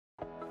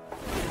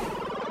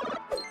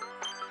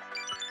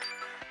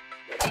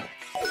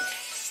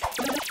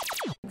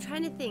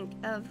trying to think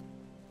of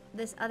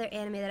this other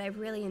anime that I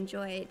really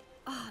enjoyed.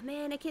 Oh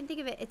man, I can't think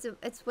of it.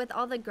 It's with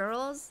all the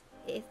girls.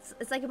 It's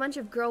like a bunch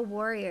of girl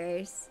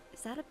warriors.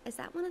 Is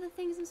that one of the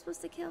things I'm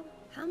supposed to kill?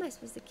 How am I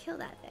supposed to kill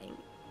that thing?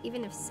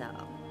 Even if so.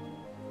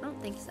 I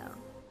don't think so.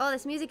 Oh,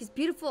 this music is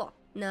beautiful.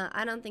 No,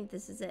 I don't think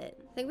this is it.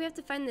 I think we have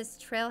to find this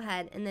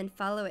trailhead and then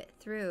follow it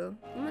through.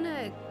 I'm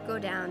gonna go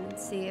down and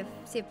see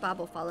if Bob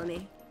will follow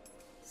me.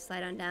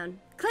 Slide on down.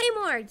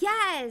 Claymore,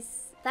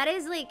 yes! That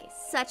is like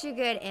such a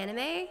good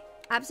anime.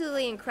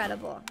 Absolutely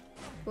incredible.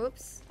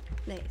 Whoops.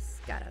 Nice,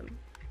 got him.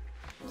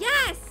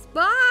 Yes,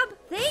 Bob!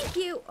 Thank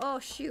you! Oh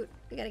shoot,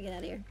 we gotta get out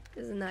of here.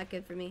 This is not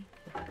good for me.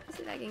 Let's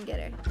see if I can get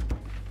her.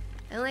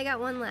 I only got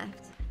one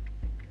left.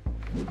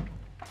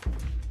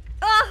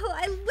 Oh,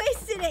 I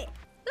wasted it!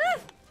 Ah!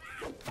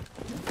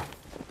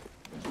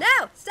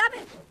 No, stop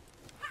it!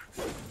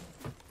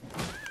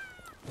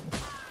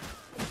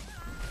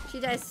 She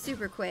dies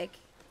super quick.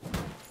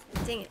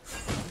 Dang it.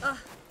 Oh.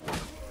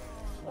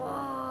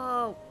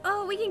 Whoa.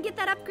 Oh, we can get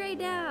that upgrade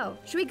now.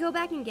 Should we go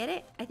back and get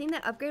it? I think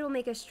that upgrade will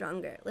make us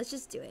stronger. Let's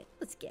just do it.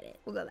 Let's get it.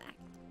 We'll go back.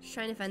 Just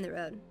trying to find the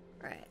road.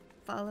 All right.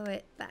 Follow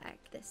it back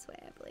this way,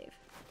 I believe.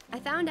 I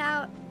found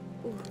out.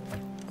 Ooh.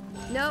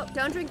 Nope,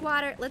 don't drink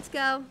water. Let's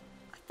go.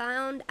 I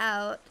found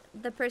out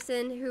the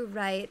person who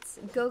writes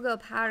Go-Go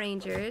Power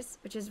Rangers,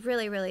 which is a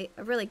really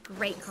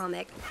great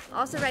comic.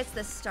 Also writes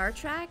the Star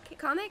Trek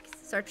comics.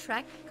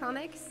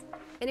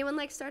 Anyone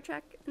like Star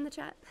Trek in the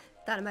chat?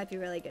 Thought it might be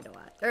really good to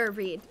watch or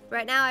read.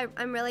 Right now,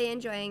 I'm really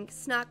enjoying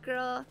Snot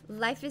Girl,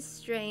 Life is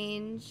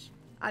Strange.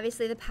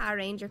 Obviously, the Power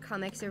Ranger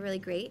comics are really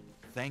great.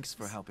 Thanks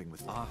for helping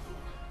with Ahu.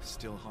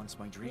 Still haunts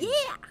my dreams.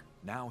 Yeah!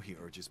 Now he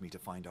urges me to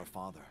find our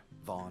father,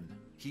 Vaughn.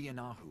 He and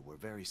Ahu were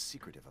very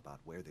secretive about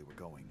where they were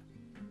going.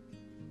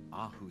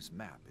 Ahu's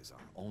map is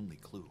our only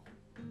clue.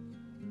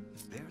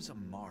 There's a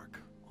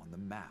mark on the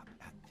map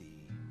at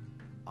the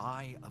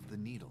Eye of the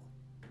Needle.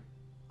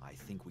 I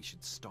think we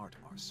should start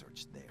our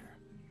search there.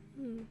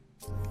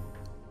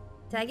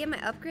 Did I get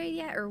my upgrade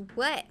yet or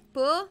what?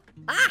 Bull?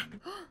 Ah!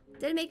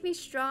 Did it make me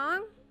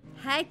strong?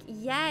 Heck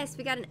yes,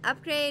 we got an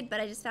upgrade, but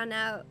I just found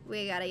out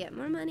we gotta get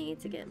more money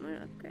to get more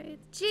upgrades.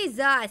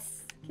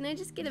 Jesus! Can I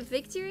just get a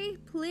victory,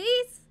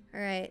 please?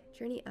 Alright,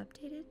 journey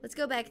updated. Let's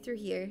go back through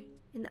here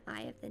in the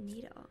Eye of the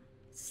Needle.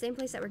 It's the same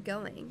place that we're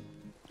going.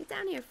 Get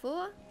down here,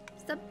 fool.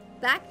 Stop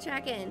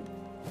backtracking.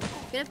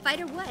 You gonna fight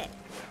or what?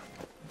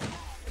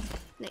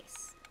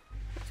 Nice.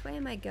 Which way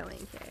am I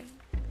going here?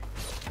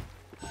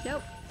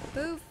 Nope.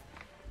 Move.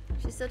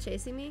 She's still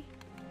chasing me?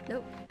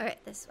 Nope.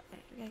 Alright, this way.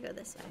 We gotta go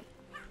this way.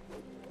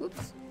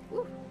 Whoops.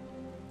 Woo.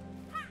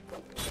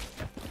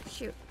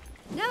 Shoot.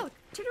 No!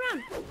 Turn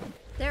around!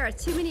 There are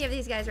too many of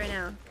these guys right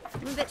now.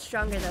 I'm a bit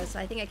stronger though, so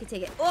I think I can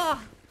take it.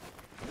 Oh!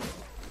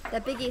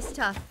 That biggie's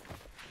tough.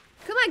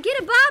 Come on, get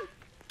her, Bob!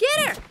 Get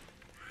her!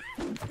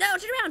 No,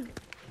 turn around!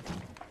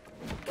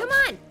 Come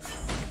on!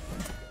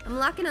 I'm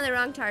locking on the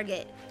wrong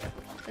target.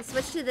 Let's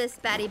switch to this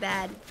baddie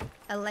bad.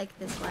 I like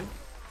this one.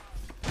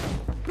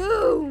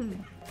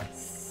 Boom!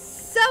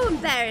 So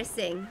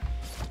embarrassing.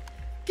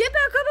 Get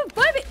back up and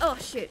fight me! Oh,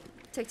 shoot.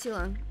 Took too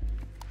long.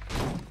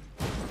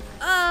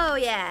 Oh,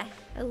 yeah.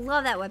 I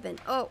love that weapon.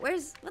 Oh, what the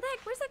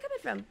heck? Where's that coming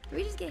from? Did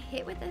we just get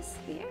hit with this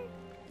spear?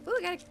 Oh,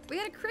 we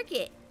got a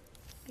cricket.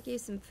 I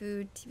gave some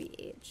food,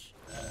 TBH.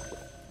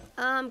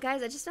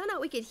 Guys, I just found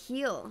out we could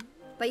heal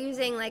by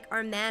using, like,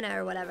 our mana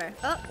or whatever.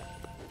 Oh,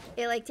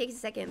 it, like, takes a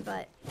second,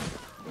 but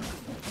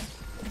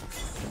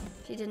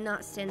she did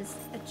not stand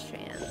a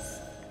chance.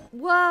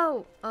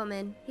 Whoa! Oh,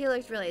 man. He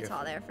looked really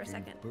tall there for a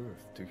second.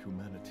 Birth to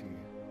humanity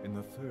in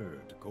the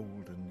third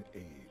golden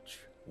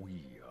age.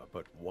 We are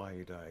but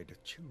wide-eyed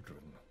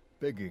children,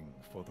 begging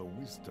for the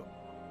wisdom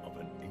of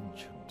an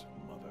ancient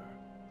mother.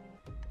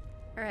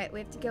 All right, we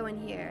have to go in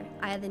here.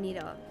 Eye of the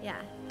Needle.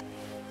 Yeah.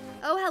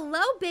 Oh,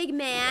 hello, big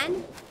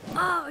man.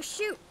 Oh,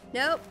 shoot.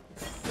 Nope.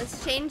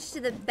 Let's change to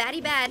the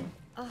baddie bad.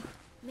 Oh,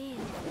 man.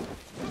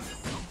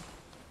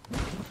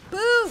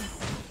 Boom!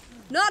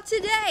 Not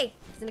today!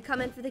 He's gonna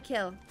come in for the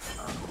kill.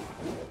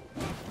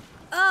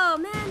 Oh,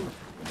 man.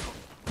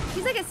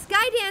 He's like a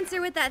sky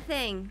dancer with that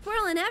thing.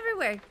 Twirling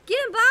everywhere.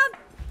 Get him, Bob!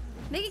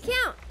 Make it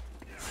count.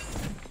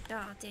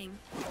 Oh, dang.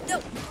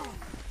 Nope.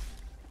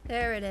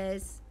 There it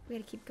is. We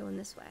gotta keep going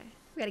this way.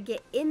 We gotta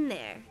get in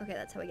there. Okay,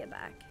 that's how we get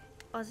back.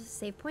 Oh, is this a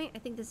save point? I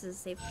think this is a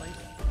save point.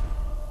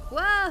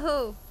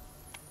 Whoa!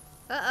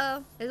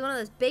 Uh-oh. There's one of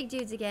those big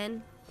dudes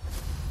again.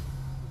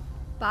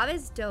 Bob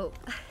is dope.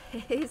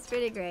 He's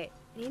pretty great.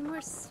 I need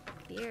more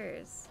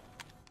spears.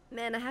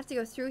 Man, I have to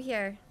go through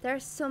here. There are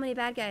so many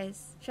bad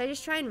guys. Should I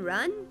just try and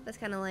run? That's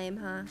kind of lame,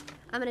 huh?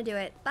 I'm gonna do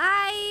it.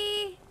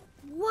 Bye!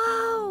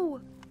 Whoa!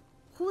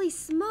 Holy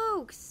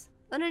smokes!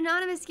 An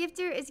anonymous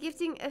gifter is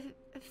gifting a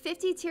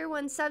 50 tier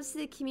 1 subs to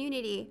the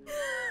community.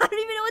 I don't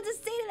even know what to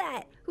say to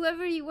that.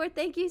 Whoever you were,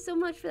 thank you so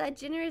much for that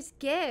generous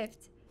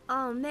gift.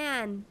 Oh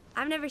man,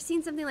 I've never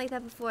seen something like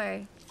that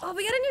before. Oh,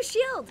 we got a new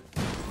shield.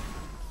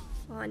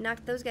 Oh, I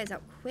knocked those guys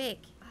out quick.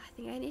 Oh, I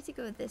think I need to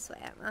go this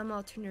way. I'm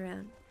all turned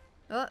around.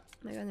 Oh,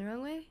 am I going the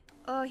wrong way?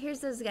 Oh, here's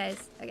those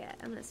guys. Okay,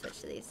 I'm gonna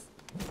switch to these.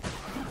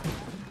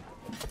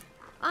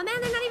 Oh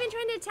man, they're not even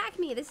trying to attack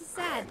me. This is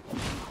sad.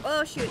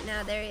 Oh shoot,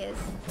 now there he is.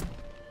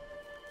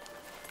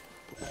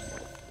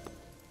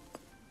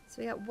 So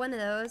we got one of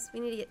those. We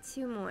need to get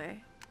 2 more.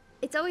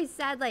 It's always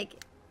sad,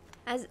 like,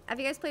 have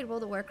you guys played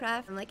World of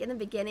Warcraft? And like in the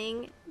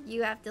beginning,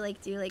 you have to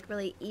like do like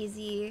really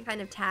easy kind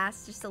of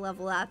tasks just to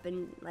level up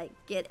and like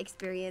get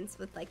experience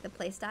with like the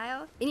play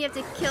style. And you have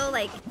to kill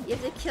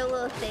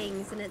little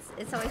things, and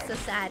it's always so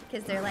sad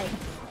because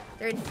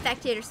they're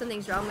infected or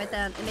something's wrong with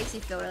them. It makes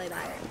you feel really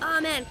bad. Oh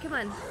man, come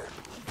on.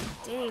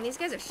 Dang, these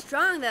guys are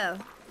strong though.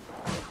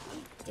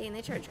 Dang,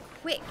 they charge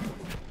quick.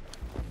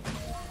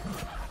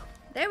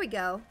 There we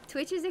go.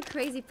 Twitch is a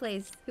crazy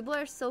place. People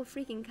are so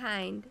freaking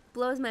kind.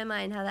 Blows my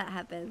mind how that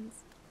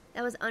happens.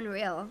 That was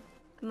unreal.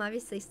 I'm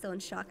obviously still in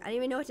shock. I don't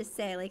even know what to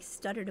say. I like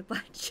stuttered a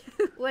bunch.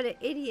 What an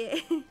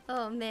idiot.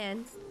 Oh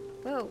man.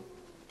 Whoa.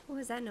 What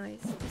was that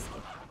noise?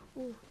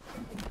 Ooh.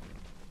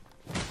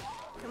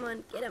 Come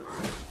on, get him.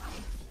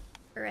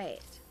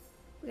 Alright.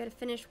 We gotta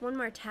finish one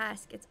more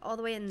task. It's all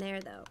the way in there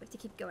though. We have to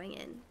keep going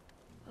in.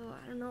 Oh,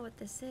 I don't know what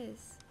this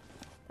is.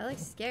 That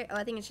looks scary. Oh,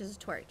 I think it's just a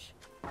torch.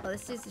 Oh,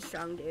 this dude's a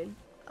strong dude.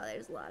 Oh,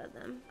 there's a lot of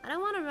them. I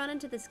don't want to run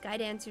into the Sky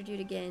Dancer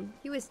dude again.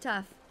 He was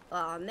tough.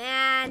 Oh,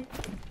 man.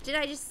 Did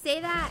I just say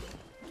that?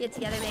 Get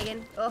together,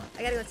 Megan. Oh,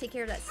 I gotta go take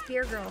care of that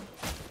spear girl.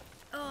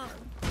 Oh.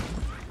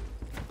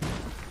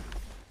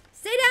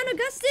 Stay down,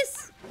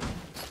 Augustus.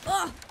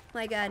 Oh,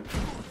 my God.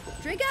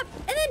 Drink up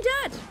and then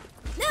dodge.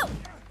 No.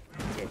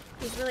 Dude,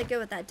 he's really good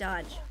with that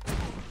dodge.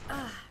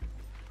 Ah.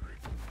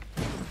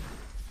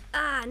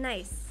 Ah,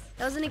 nice.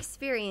 That was an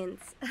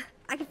experience.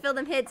 I can feel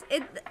them hits.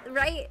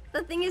 Right?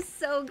 The thing is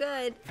so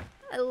good.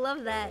 I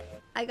love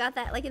that. I got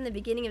that like in the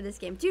beginning of this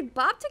game. Dude,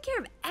 Bob took care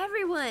of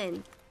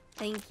everyone.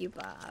 Thank you,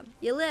 Bob.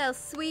 You little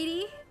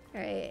sweetie. All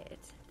right,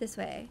 this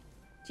way.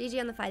 GG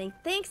on the fighting.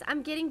 Thanks,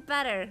 I'm getting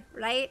better,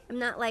 right? I'm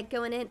not like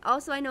going in.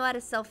 Also, I know how to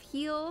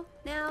self-heal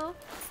now.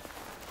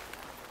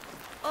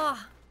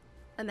 Oh,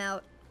 I'm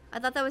out. I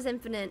thought that was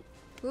infinite.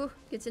 Ooh,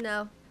 good to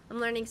know. I'm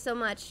learning so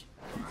much.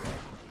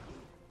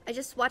 I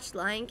just watched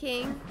Lion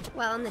King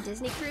while on the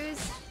Disney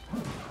cruise.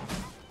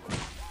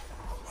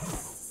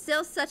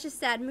 Still such a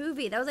sad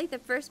movie. That was like the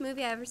first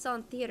movie I ever saw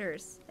in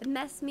theaters. It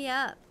messed me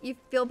up. You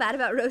feel bad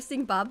about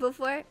roasting Bob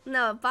before?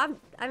 No, Bob,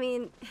 I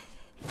mean,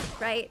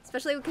 right?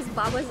 Especially because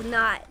Bob was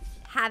not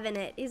having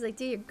it. He's like,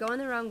 dude, you're going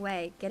the wrong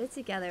way. Get it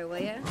together, will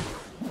ya?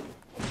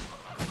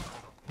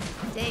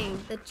 Dang,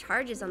 the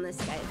charges on this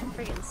guy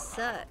freaking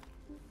suck.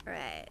 All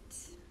right,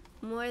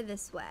 more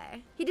this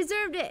way. He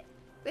deserved it.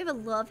 We have a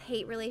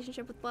love-hate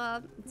relationship with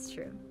Bob. It's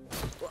true.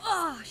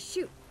 Oh,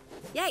 shoot.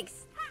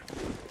 Yikes.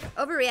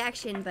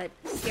 Overreaction, but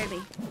scared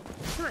me.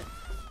 Come on.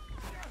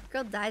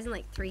 Girl dies in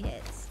like 3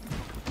 hits.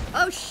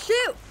 Oh,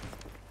 shoot.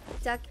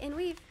 Duck and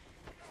weave.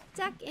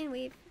 Duck and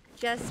weave.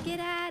 Just get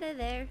out of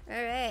there.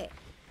 All right.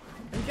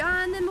 I'm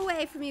drawing them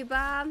away from you,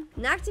 Bob.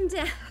 Knocked him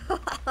down.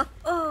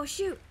 Oh,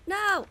 shoot.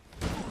 No.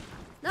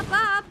 Not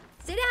Bob.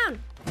 Stay down.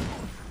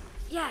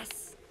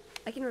 Yes.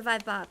 I can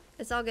revive Bob.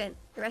 It's all good.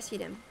 I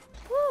rescued him.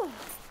 Whew.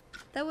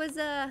 That was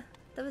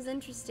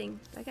interesting.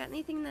 If I got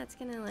anything that's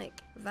gonna like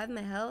revive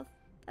my health,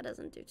 that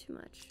doesn't do too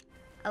much.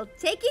 I'll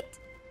take it.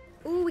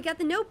 Ooh, we got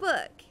the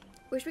notebook.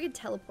 Wish we could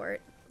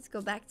teleport. Let's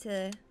go back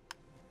to,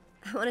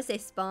 I want to say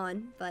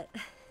spawn, but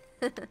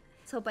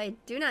let's hope I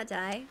do not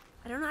die.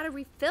 I don't know how to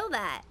refill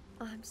that.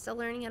 Oh, I'm still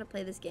learning how to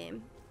play this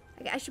game.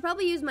 I should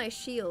probably use my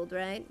shield,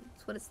 right?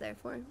 That's what it's there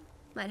for.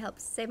 Might help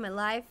save my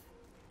life.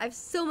 I have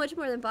so much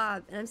more than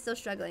Bob, and I'm still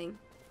struggling.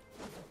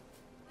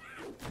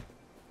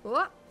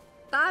 Whoa.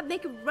 Bob,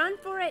 make a run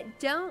for it.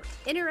 Don't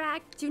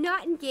interact. Do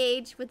not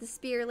engage with the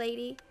spear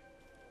lady.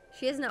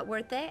 She is not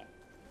worth it.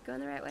 Going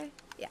the right way?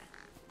 Yeah.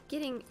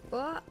 Getting...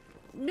 Oh,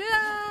 no!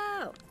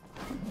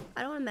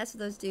 I don't want to mess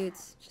with those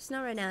dudes. Just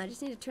not right now. I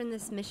just need to turn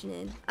this mission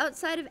in.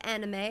 Outside of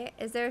anime,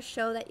 is there a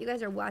show that you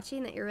guys are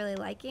watching that you're really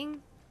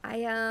liking?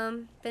 I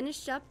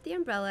finished up The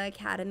Umbrella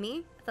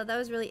Academy. I thought that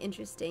was really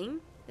interesting.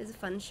 It was a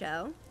fun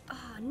show.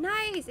 Oh,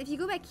 nice! If you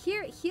go back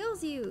here, it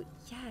heals you.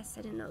 Yes,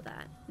 I didn't know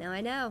that. Now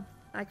I know.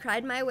 I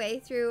cried my way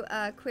through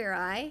Queer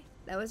Eye.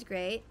 That was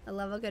great. I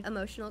love a good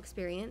emotional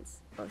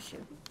experience. Oh,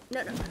 shoot.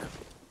 No, no, no,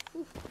 no.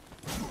 Oof.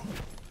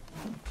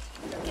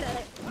 Get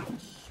at it.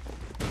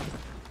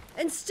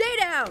 And stay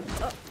down!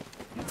 Oh,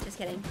 just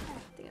kidding.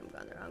 I think I'm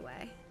going the wrong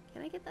way.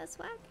 Can I get that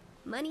swag?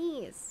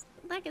 Monies.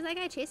 Like, is that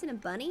guy chasing a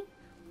bunny?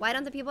 Why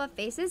don't the people have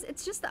faces?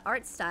 It's just the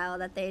art style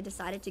that they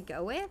decided to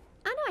go with.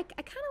 I don't know,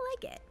 I kind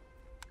of like it.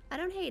 I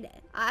don't hate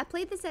it. I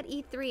played this at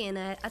E3 and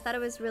I thought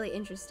it was really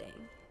interesting.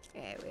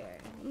 Okay,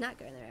 we're not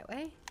going the right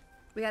way.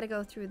 We gotta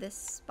go through this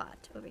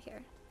spot over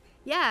here.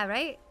 Yeah,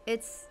 right?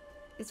 It's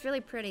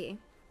really pretty.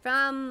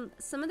 From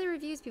some of the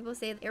reviews, people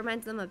say it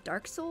reminds them of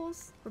Dark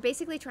Souls. We're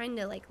basically trying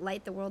to like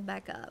light the world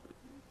back up.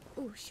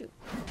 Oh, shoot.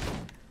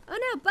 Oh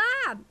no,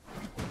 Bob!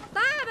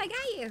 Bob, I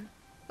got you!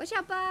 Watch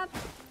out, Bob!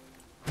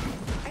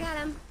 I got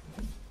him.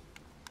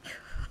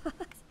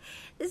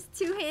 This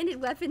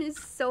two-handed weapon is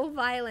so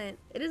violent.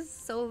 It is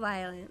so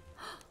violent.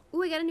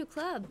 Ooh, I got a new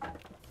club.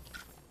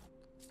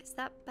 Is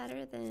that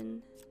better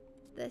than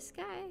this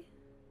guy?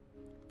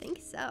 think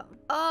so.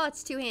 Oh,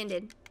 it's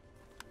two-handed.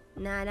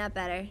 Nah, not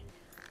better.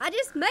 I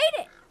just made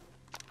it!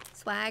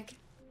 Swag.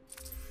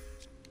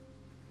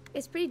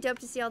 It's pretty dope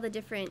to see all the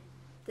different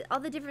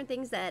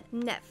things that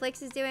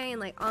Netflix is doing and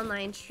like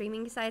online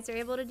streaming sites are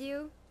able to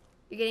do.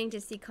 You're getting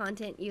to see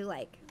content you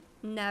like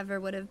never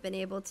would have been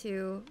able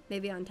to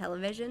maybe on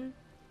television.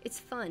 It's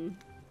fun.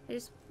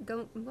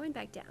 I'm going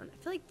back down.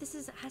 I feel like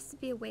this has to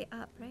be a way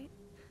up, right?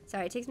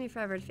 Sorry, it takes me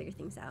forever to figure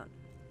things out.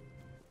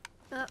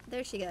 Oh,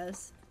 there she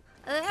goes.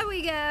 There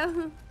we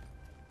go.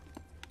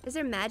 Is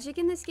there magic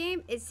in this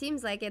game? It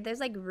seems like it. There's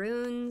like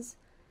runes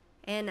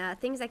and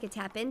things I could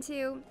tap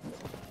into.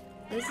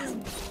 This is...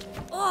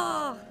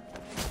 Oh!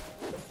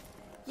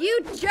 You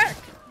jerk!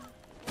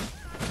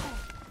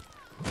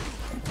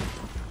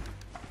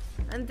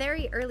 I'm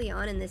very early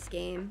on in this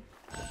game.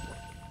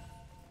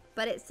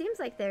 But it seems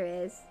like there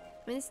is.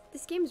 I mean,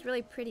 this game is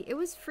really pretty. It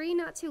was free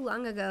not too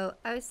long ago.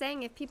 I was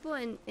saying if people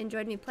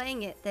enjoyed me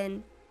playing it,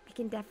 then I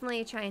can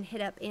definitely try and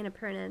hit up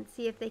Annapurna and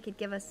see if they could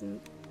give us some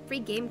free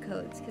game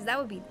codes, because that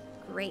would be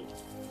great.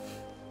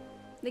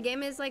 The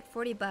game is like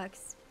 40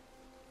 bucks.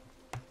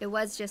 It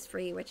was just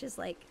free, which is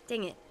like,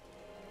 dang it.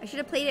 I should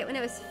have played it when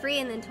it was free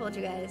and then told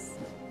you guys.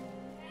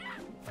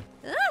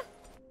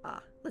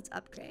 Ah, let's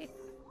upgrade.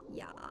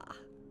 Yeah.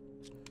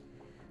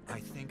 I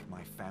think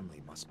my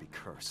family must be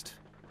cursed.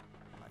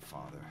 My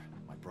father,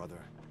 my brother,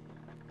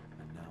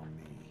 and now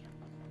me.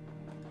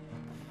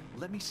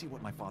 Let me see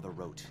what my father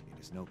wrote in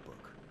his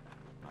notebook.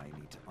 I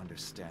need to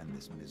understand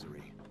this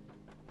misery.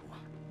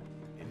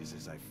 It is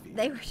as I feel.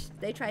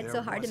 They tried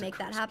so hard to make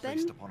that happen.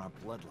 Placed upon our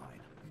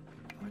bloodline.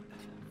 But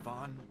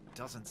Vaughn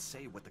doesn't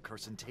say what the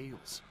curse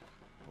entails,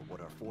 or what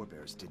our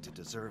forebears did to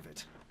deserve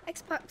it.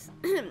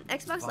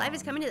 Xbox Live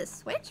is coming to the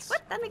Switch?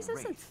 What? That makes no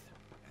sense.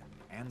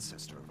 An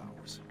ancestor of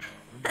ours.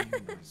 Her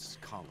name was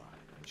Kala,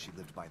 and she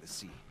lived by the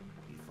sea.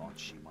 He thought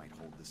she might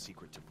hold the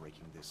secret to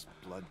breaking this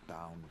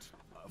blood-bound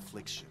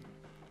affliction.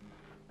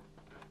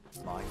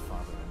 My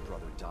father and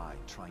brother died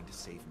trying to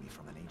save me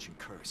from an ancient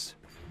curse.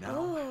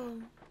 Now,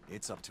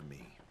 it's up to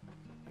me.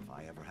 If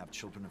I ever have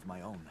children of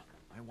my own,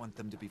 I want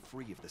them to be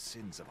free of the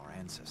sins of our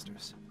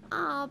ancestors.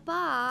 Aw,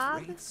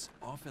 Bob. Wraiths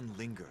often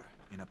linger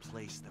in a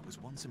place that was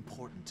once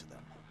important to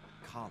them.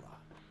 Kala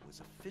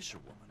was a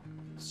fisherwoman,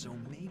 so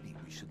maybe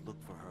we should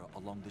look for her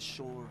along the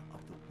shore of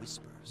the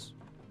Whispers.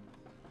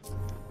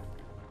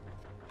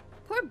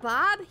 Poor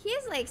Bob. He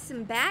has like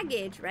some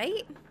baggage,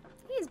 right?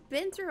 He's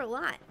been through a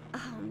lot.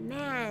 Oh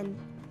man.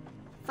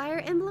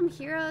 Fire Emblem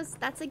Heroes,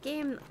 that's a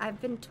game I've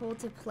been told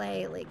to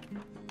play like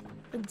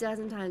a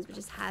dozen times, but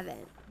just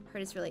haven't.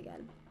 Heard it's really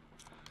good.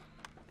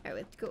 Alright, we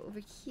have to go over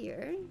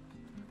here.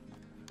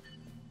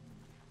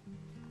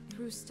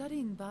 Through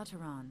studying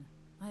Bateran,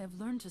 I have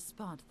learned to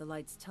spot the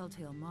light's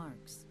telltale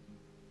marks.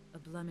 A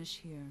blemish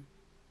here,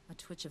 a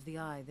twitch of the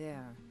eye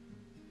there.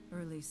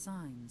 Early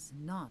signs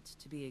not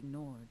to be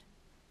ignored.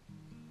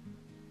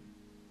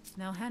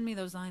 Now hand me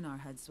those Einar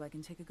heads so I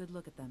can take a good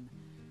look at them.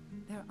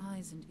 Their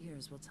eyes and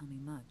ears will tell me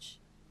much.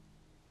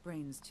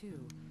 Brains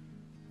too,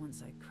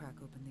 once I crack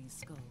open these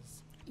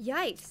skulls.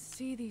 Yikes.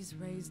 See these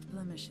raised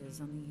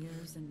blemishes on the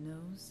ears and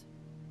nose?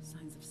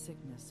 Signs of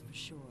sickness for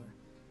sure.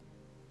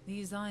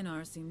 These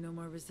Einar seem no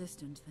more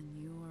resistant than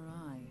you or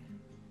I.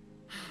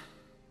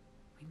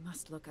 We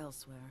must look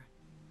elsewhere.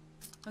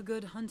 A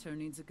good hunter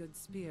needs a good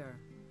spear,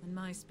 and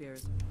my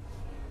spear's...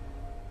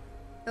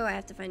 Oh, I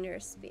have to find her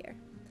a spear.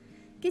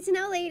 Get to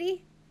know,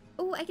 lady.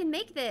 Oh, I can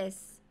make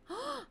this.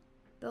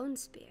 Bone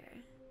spear.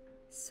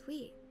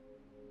 Sweet.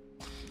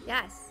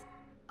 Yes.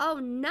 Oh,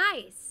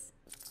 nice.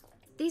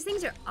 These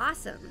things are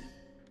awesome.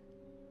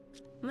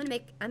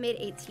 I made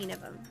 18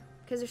 of them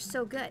because they're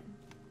so good.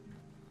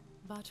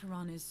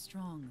 Bateran is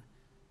strong,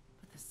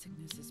 but the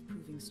sickness is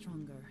proving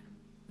stronger.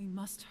 We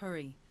must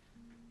hurry.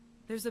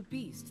 There's a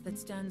beast that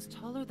stands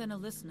taller than a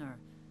listener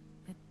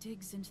that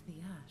digs into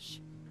the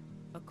ash.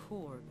 A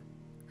corb.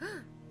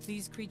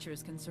 These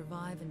creatures can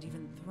survive and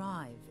even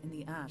thrive in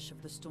the ash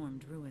of the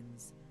stormed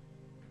ruins.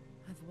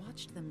 I've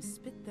watched them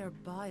spit their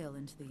bile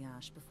into the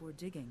ash before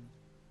digging.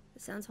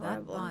 That sounds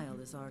horrible. That bile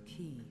is our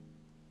key.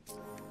 Where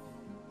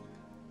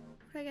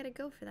do I gotta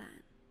go for that?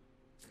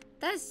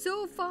 That is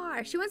so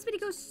far. She wants me to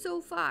go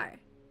so far.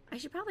 I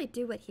should probably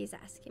do what he's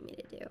asking me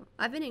to do.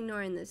 I've been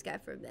ignoring this guy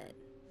for a bit.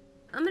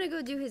 I'm gonna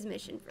go do his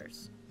mission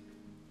first.